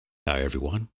Hey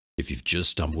everyone, if you've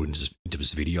just stumbled into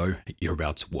this video, you're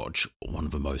about to watch one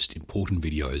of the most important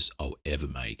videos I'll ever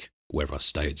make, whether I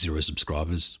stay at 0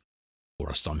 subscribers or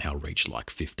I somehow reach like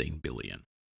 15 billion.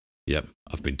 Yep,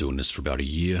 I've been doing this for about a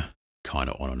year,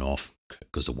 kinda on and off,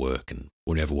 because of work, and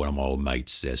whenever one of my old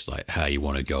mates says like, hey, you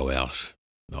want to go out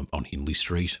on Hindley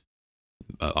Street?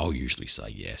 I'll usually say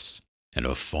yes. And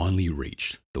I've finally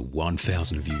reached the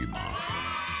 1,000 view mark.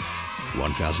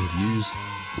 1,000 views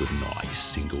with not a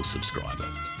single subscriber.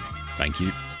 Thank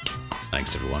you.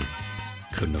 Thanks everyone.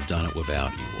 Couldn't have done it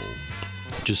without you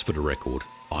all. Just for the record,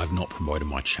 I've not promoted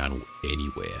my channel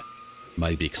anywhere,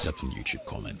 maybe except in YouTube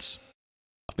comments.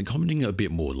 I've been commenting a bit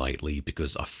more lately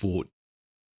because I thought,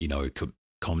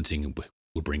 commenting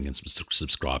would bring in some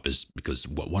subscribers, because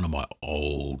one of my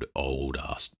old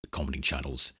commenting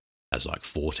channels has like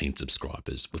 14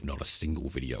 subscribers with not a single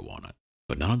video on it.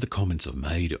 But none of the comments I've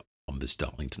made on this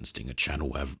Darlington Stinger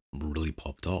channel have really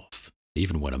popped off.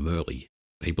 Even when I'm early,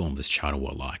 people on this channel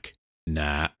are like,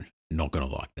 nah, not gonna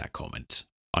like that comment.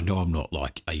 I know I'm not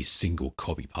like a single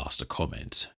copy pasta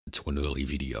comment to an early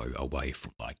video away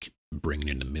from like bringing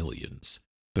in the millions,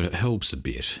 but it helps a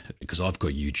bit because I've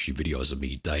got YouTube videos of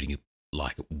me dating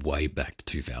like way back to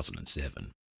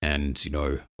 2007. And,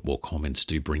 comments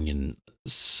do bring in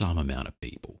some amount of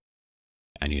people.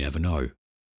 And you never know,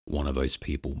 one of those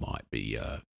people might be,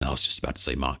 I was just about to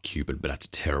say Mark Cuban, but that's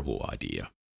a terrible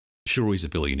idea. Sure, he's a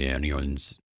billionaire and he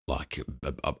owns like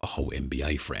a whole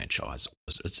NBA franchise.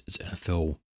 It's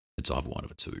NFL, it's either one of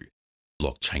the two.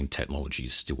 Blockchain technology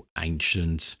is still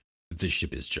ancient. The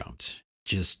ship has jumped.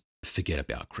 Just forget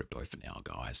about crypto for now,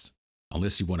 guys.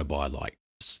 Unless you want to buy like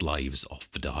slaves off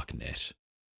the darknet.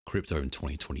 Crypto in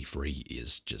 2023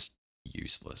 is just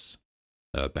useless.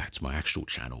 Back to my actual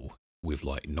channel, with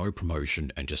like no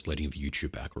promotion and just letting the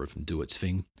YouTube algorithm do its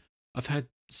thing, I've had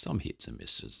some hits and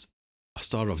misses. I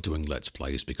started off doing Let's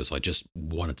Plays because I just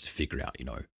wanted to figure out,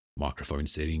 microphone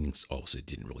settings. I also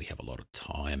didn't really have a lot of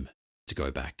time to go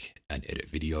back and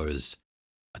edit videos.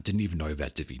 I didn't even know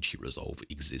that DaVinci Resolve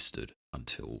existed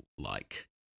until like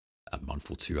a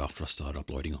month or two after I started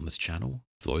uploading on this channel.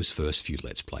 For those first few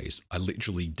Let's Plays, I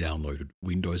literally downloaded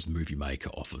Windows Movie Maker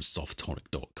off of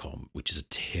softonic.com, which is a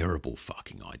terrible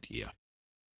fucking idea.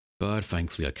 But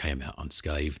thankfully I came out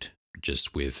unscathed,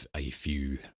 just with a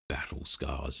few battle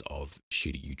scars of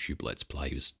shitty YouTube Let's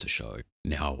Plays to show.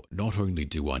 Now, not only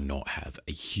do I not have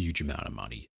a huge amount of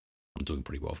money, I'm doing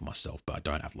pretty well for myself, but I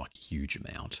don't have like a huge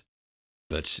amount,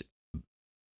 but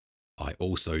I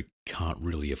also can't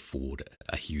really afford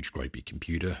a huge great big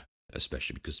computer,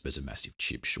 especially because there's a massive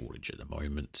chip shortage at the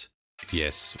moment.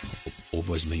 Yes, all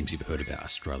those memes you've heard about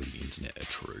Australian internet are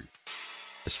true.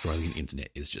 Australian internet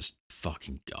is just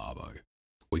fucking garbo.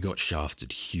 We got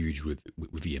shafted huge with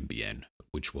the NBN,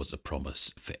 which was a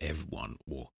promise for everyone,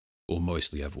 or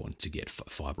mostly everyone, to get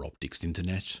fibre optics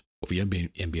internet. Well, the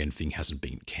NBN thing hasn't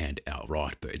been canned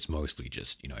outright, but it's mostly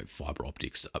just, fibre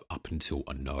optics up until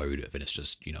a node, then it's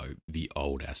just, the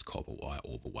old-ass copper wire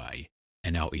all the way.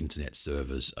 And our internet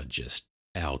servers are just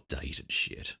outdated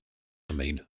shit. I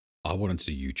mean, I wanted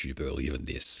to do YouTube earlier than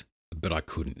this, but I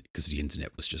couldn't because the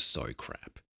internet was just so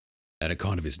crap. And it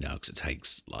kind of is now because it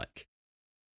takes, like,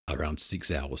 around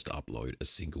 6 hours to upload a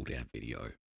single damn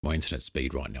video. My internet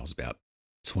speed right now is about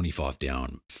 25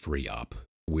 down, 3 up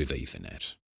with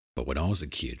Ethernet. But when I was a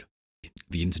kid,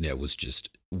 the internet was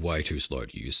just way too slow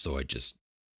to use, so I just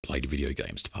played video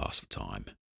games to pass the time.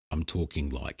 I'm talking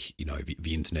like,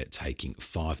 the internet taking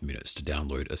 5 minutes to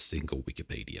download a single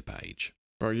Wikipedia page.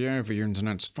 But yeah, the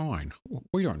internet's fine.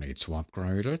 We don't need to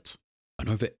upgrade it. I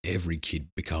know that every kid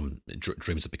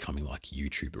dreams of becoming like a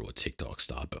YouTuber or a TikTok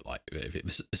star, but like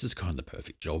this is kind of the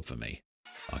perfect job for me.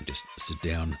 I can just sit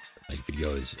down, make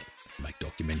videos, make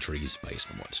documentaries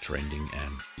based on what's trending,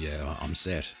 and yeah, I'm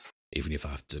set. Even if I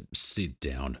have to sit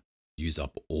down, use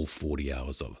up all 40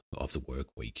 hours of the work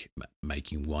week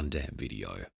making one damn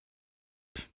video.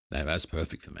 That's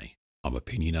perfect for me. I'm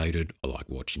opinionated, I like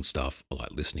watching stuff, I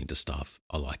like listening to stuff,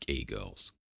 I like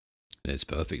e-girls. It's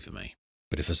perfect for me.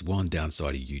 But if there's one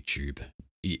downside of YouTube,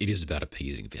 it is about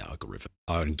appeasing the algorithm.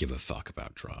 I don't give a fuck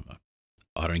about drama.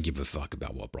 I don't give a fuck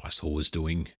about what Bryce Hall is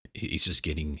doing. He's just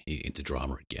getting into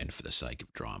drama again for the sake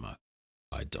of drama.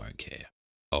 I don't care.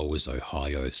 Oh, is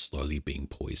Ohio slowly being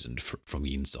poisoned from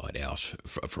the inside out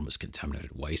from its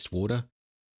contaminated wastewater?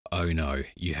 Oh no,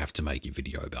 you have to make a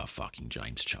video about fucking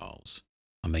James Charles.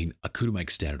 I mean, I could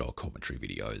make standard old commentary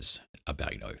videos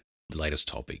about, the latest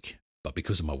topic, but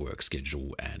because of my work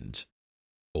schedule and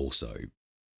also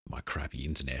my crappy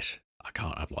internet, I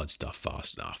can't upload stuff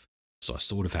fast enough. So I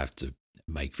sort of have to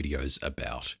make videos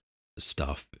about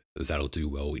stuff that'll do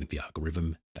well in the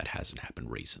algorithm that hasn't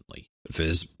happened recently.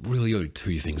 There's really only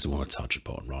two things I want to touch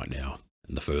upon right now.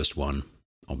 And the first one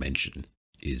I'll mention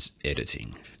is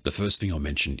editing. The first thing I'll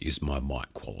mention is my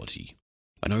mic quality.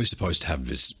 I know you're supposed to have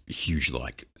this huge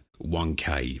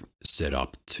 1K set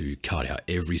up to cut out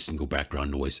every single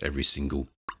background noise, every single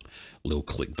little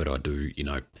click that I do,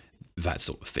 that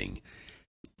sort of thing.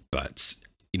 But,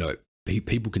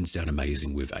 people can sound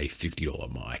amazing with a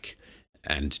 $50 mic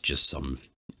and just some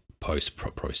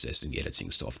post-processing editing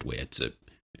software to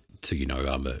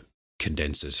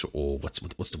condense it, or what's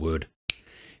the word?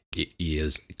 It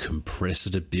is compress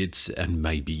it a bit and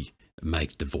maybe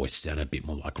make the voice sound a bit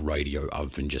more like radio other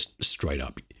than just straight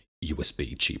up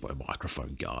USB cheapo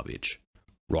microphone garbage.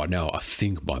 Right now, I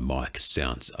think my mic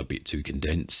sounds a bit too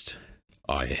condensed.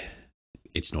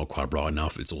 It's not quite bright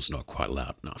enough. It's also not quite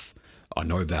loud enough. I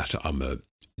know that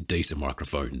decent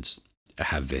microphones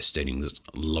have their settings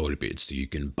lowered a bit so you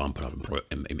can bump it up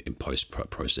in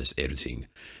post-process editing.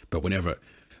 But whenever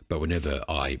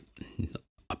I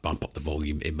bump up the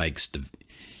volume, it makes the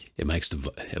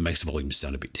volume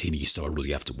sound a bit tinny. So I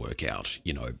really have to work out,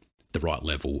 the right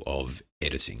level of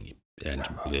editing and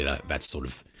that sort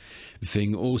of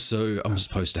thing. Also, I'm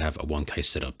supposed to have a 1K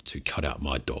setup to cut out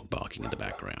my dog barking in the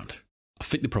background. I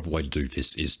think the proper way to do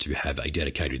this is to have a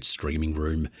dedicated streaming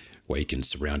room where you can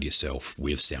surround yourself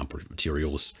with soundproof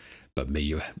materials. But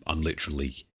me, I'm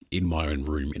literally in my own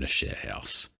room in a share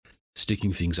house.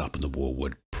 Sticking things up on the wall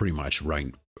would pretty much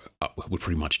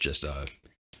just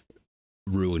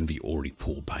ruin the already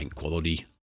poor paint quality,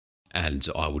 and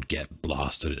I would get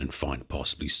blasted and fined,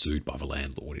 possibly sued by the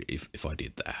landlord if I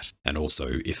did that. And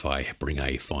also, if I bring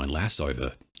a fine lass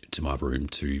over to my room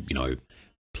to,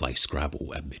 play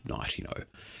Scrabble at midnight,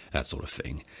 that sort of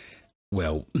thing.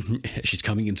 Well, she's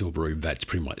coming into a room that's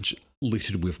pretty much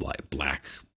littered with black,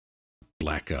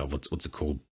 what's it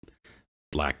called?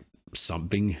 Black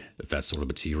something, that sort of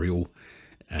material.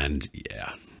 And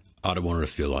yeah, I don't want her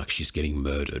to feel like she's getting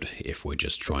murdered if we're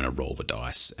just trying to roll the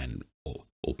dice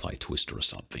or play Twister or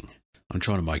something. I'm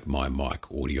trying to make my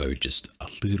mic audio just a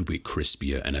little bit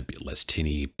crispier and a bit less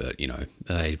tinny, but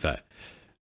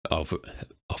I'll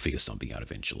figure something out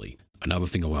eventually. Another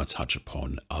thing I want to touch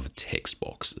upon are the text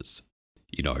boxes.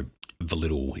 The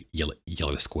little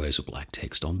yellow squares with black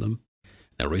text on them.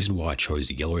 Now, the reason why I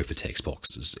chose yellow for text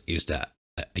boxes is that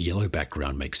a yellow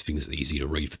background makes things easy to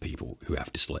read for people who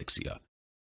have dyslexia.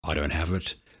 I don't have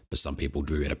it, but some people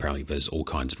do, and apparently there's all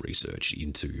kinds of research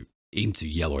into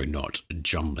yellow not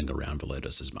jumbling around the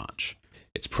letters as much.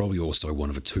 It's probably also one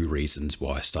of the two reasons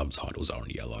why subtitles are in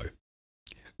yellow.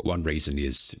 One reason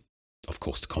is, of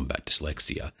course, to combat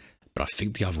dyslexia, but I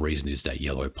think the other reason is that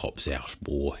yellow pops out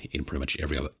more in pretty much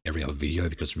every other video,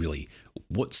 because really,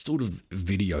 what sort of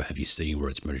video have you seen where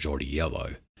it's majority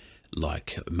yellow?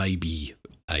 Like maybe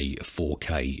a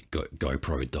 4K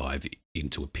GoPro dive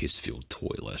into a piss-filled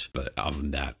toilet, but other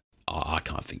than that, I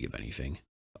can't think of anything.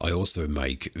 I also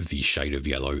make the shade of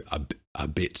yellow a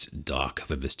bit darker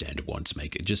than the standard one to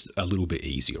make it just a little bit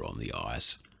easier on the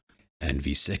eyes. And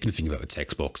the second thing about the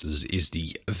text boxes is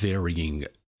the varying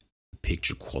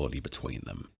picture quality between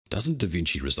them. Doesn't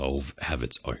DaVinci Resolve have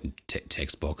its own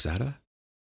text box adder?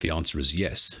 The answer is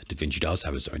yes, DaVinci does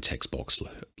have its own text box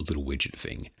little widget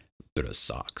thing, but it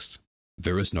sucks.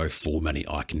 There is no formatting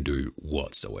I can do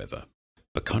whatsoever.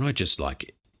 But can't I just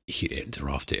hit enter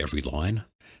after every line?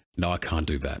 No, I can't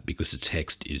do that because the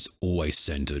text is always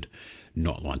centered,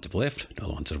 not line to the left,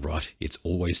 not line to the right. It's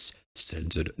always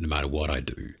centered no matter what I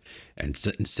do. And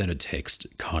centered text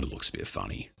kind of looks a bit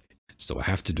funny. So I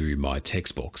have to do my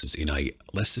text boxes in a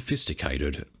less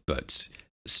sophisticated, but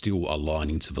still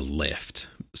aligning to the left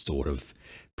sort of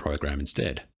program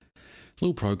instead. A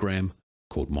little program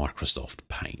called Microsoft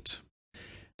Paint.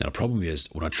 Now the problem is,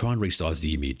 when I try and resize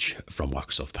the image from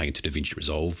Microsoft Paint to DaVinci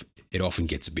Resolve, it often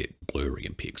gets a bit blurry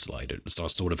and pixelated. So I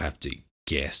sort of have to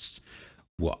guess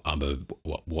what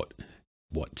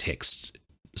text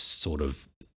sort of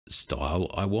style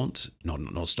I want,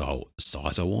 not style,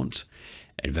 size I want,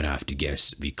 and then I have to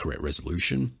guess the correct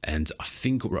resolution. And I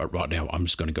think right now I'm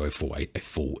just going to go for a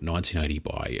full 1980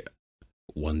 by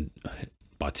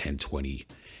 1020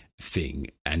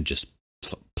 thing and just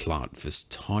plant this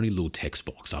tiny little text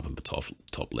box up in the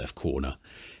top left corner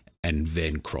and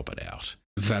then crop it out.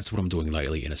 That's what I'm doing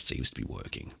lately, and it seems to be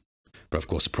working. But of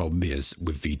course, the problem is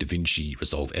with the DaVinci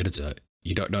Resolve editor,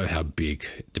 you don't know how big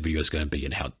the video is going to be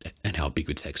and how big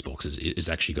the text box is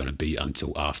actually going to be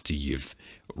until after you've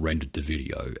rendered the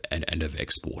video and have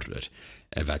exported it,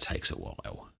 and that takes a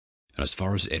while. And as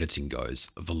far as editing goes,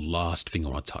 the last thing I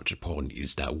want to touch upon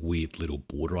is that weird little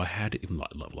border I had in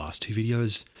the last two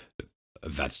videos.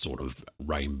 that sort of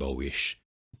rainbowish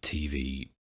TV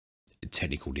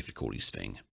technical difficulties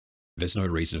thing. There's no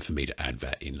reason for me to add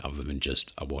that in other than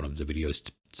just I wanted the videos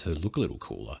to look a little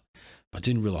cooler. But I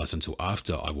didn't realise until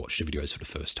after I watched the videos for the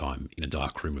first time in a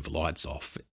dark room with the lights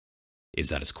off, is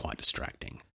that it's quite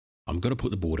distracting. I'm going to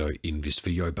put the border in this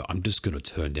video, but I'm just going to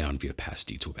turn down the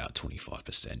opacity to about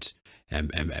 25%,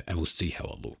 and we'll see how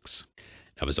it looks.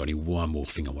 Now, there's only one more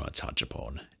thing I want to touch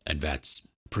upon, and that's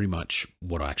pretty much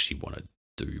what I actually want to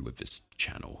do with this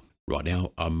channel. Right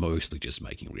now, I'm mostly just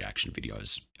making reaction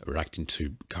videos, reacting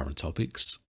to current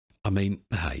topics. I mean,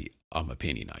 hey, I'm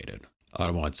opinionated. I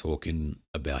don't mind talking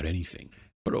about anything,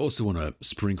 but I also want to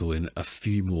sprinkle in a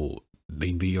few more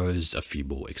meme videos, a few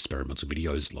more experimental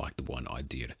videos like the one I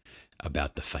did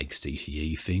about the fake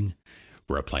CTE thing,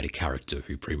 where I played a character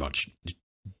who pretty much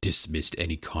dismissed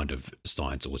any kind of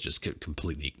science or was just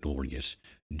completely ignoring it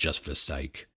just for the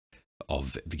sake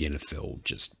of the NFL,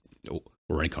 just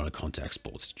or any kind of contact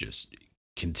sports, just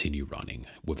continue running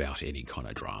without any kind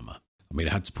of drama. I mean,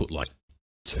 I had to put like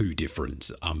 2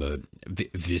 different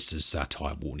this is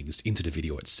satire warnings into the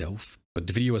video itself, but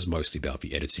the video is mostly about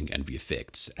the editing and the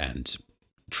effects and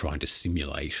trying to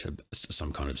simulate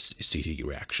some kind of CTE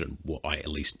reaction, what I at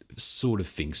least sort of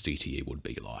think CTE would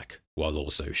be like, while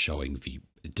also showing the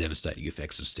devastating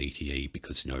effects of CTE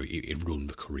because, you know, it ruined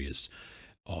the careers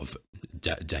of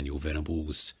Daniel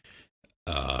Venables,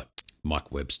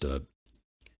 Mike Webster,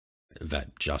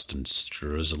 that Justin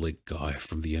Struzlik guy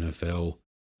from the NFL,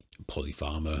 Polly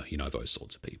Farmer, you know, those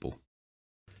sorts of people.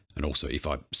 And also, if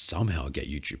I somehow get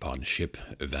YouTube partnership,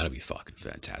 that'd be fucking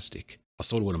fantastic. I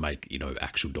sort of want to make, you know,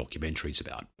 actual documentaries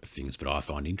about things that I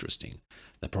find interesting.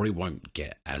 They probably won't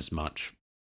get as much,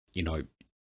 you know,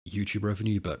 YouTube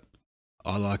revenue, but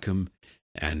I like them,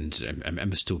 and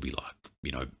there still be like,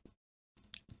 you know,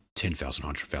 10,000,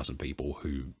 100,000 people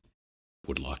who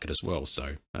would like it as well.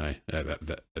 So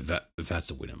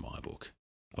that's a win in my book.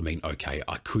 I mean, okay,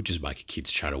 I could just make a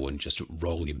kids channel and just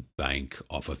roll your bank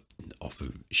off of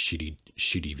shitty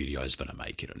videos that I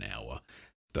make in an hour.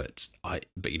 But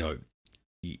you know,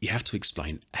 you have to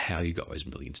explain how you got those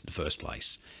millions in the first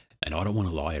place. And I don't want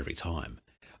to lie every time.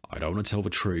 I don't want to tell the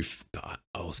truth, but I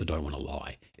also don't want to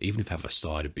lie. Even if I have a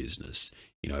side of business,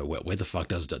 you know, where the fuck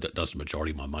does the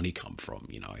majority of my money come from,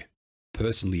 you know?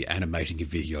 Personally animating a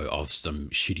video of some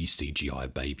shitty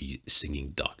CGI baby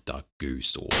singing Duck, Duck,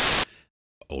 Goose, or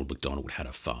Old MacDonald Had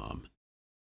a Farm.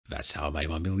 That's how I made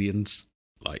my millions.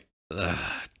 Like,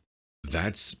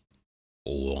 that's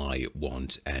all I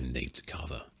want and need to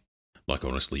cover. Like,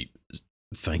 honestly,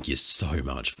 thank you so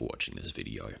much for watching this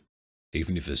video.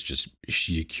 Even if it's just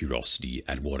sheer curiosity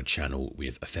at what a channel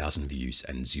with 1,000 views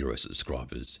and 0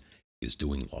 subscribers is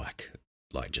doing, like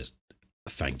just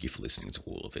thank you for listening to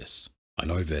all of this. I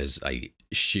know there's a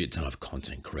shit ton of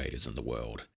content creators in the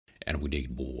world, and we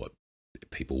need more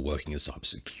people working in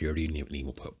cybersecurity, need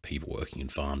more people working in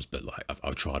farms, but like,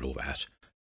 I've tried all that.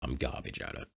 I'm garbage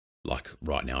at it. Like,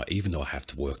 right now, even though I have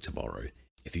to work tomorrow,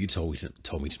 if you told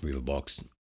me to move a box,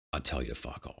 I'd tell you to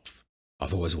fuck off.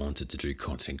 I've always wanted to do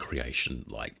content creation,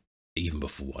 like, even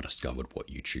before I discovered what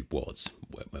YouTube was,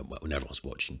 whenever I was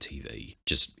watching TV.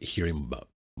 Just hearing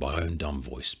my own dumb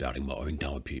voice spouting my own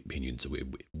dumb opinions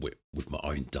with my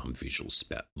own dumb visuals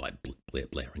like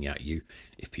blaring at you.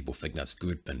 If people think that's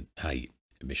good, then hey,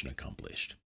 mission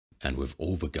accomplished. And with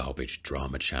all the garbage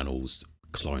drama channels,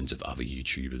 clones of other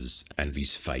YouTubers, and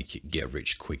these fake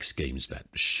get-rich-quick schemes that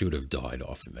should have died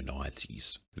off in the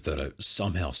 90s, that are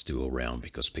somehow still around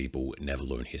because people never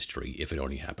learn history if it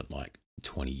only happened like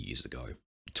 20 years ago,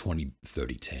 20,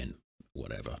 30, 10,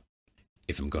 whatever.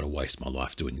 If I'm going to waste my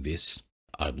life doing this,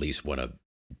 I at least want to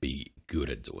be good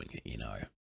at doing it, you know.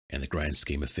 In the grand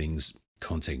scheme of things,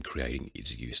 content creating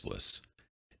is useless.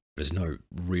 There's no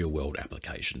real-world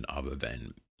application other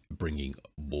than bringing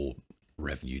more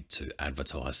revenue to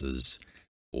advertisers,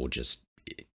 or just,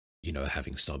 you know,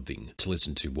 having something to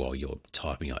listen to while you're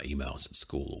typing out emails at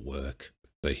school or work.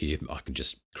 But here I can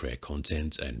just create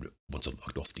content, and once I'm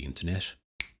logged off the internet,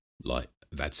 like,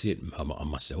 that's it. I'm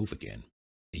myself again.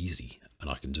 Easy. And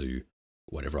I can do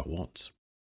whatever I want.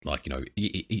 Like, you know,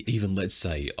 even let's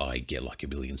say I get like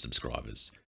 1 million subscribers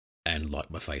and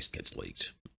like my face gets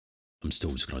leaked. I'm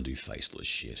still just going to do faceless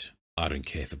shit. I don't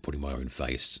care for putting my own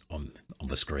face on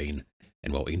the screen,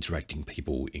 and while interacting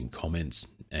people in comments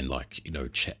and, like, you know,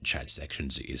 chat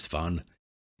sections is fun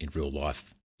in real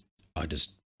life, I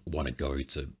just want to go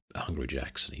to Hungry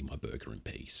Jack's and eat my burger in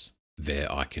peace.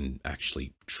 There I can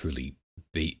actually truly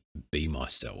be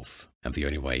myself, and the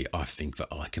only way I think that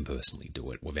I can personally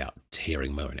do it without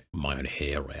tearing my own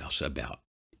hair out about,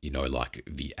 you know, like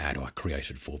the ad I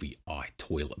created for the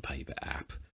toilet paper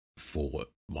app, for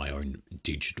my own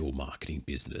digital marketing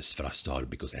business that I started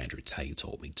because Andrew Tate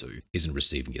told me to isn't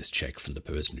receiving his check from the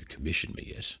person who commissioned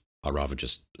me yet. I'd rather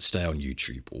just stay on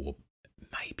YouTube or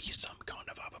maybe some kind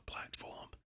of other platform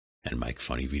and make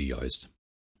funny videos.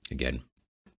 Again,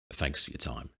 thanks for your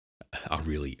time. I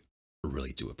really,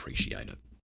 really do appreciate it.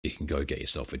 You can go get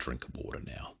yourself a drink of water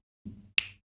now.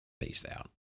 Peace out.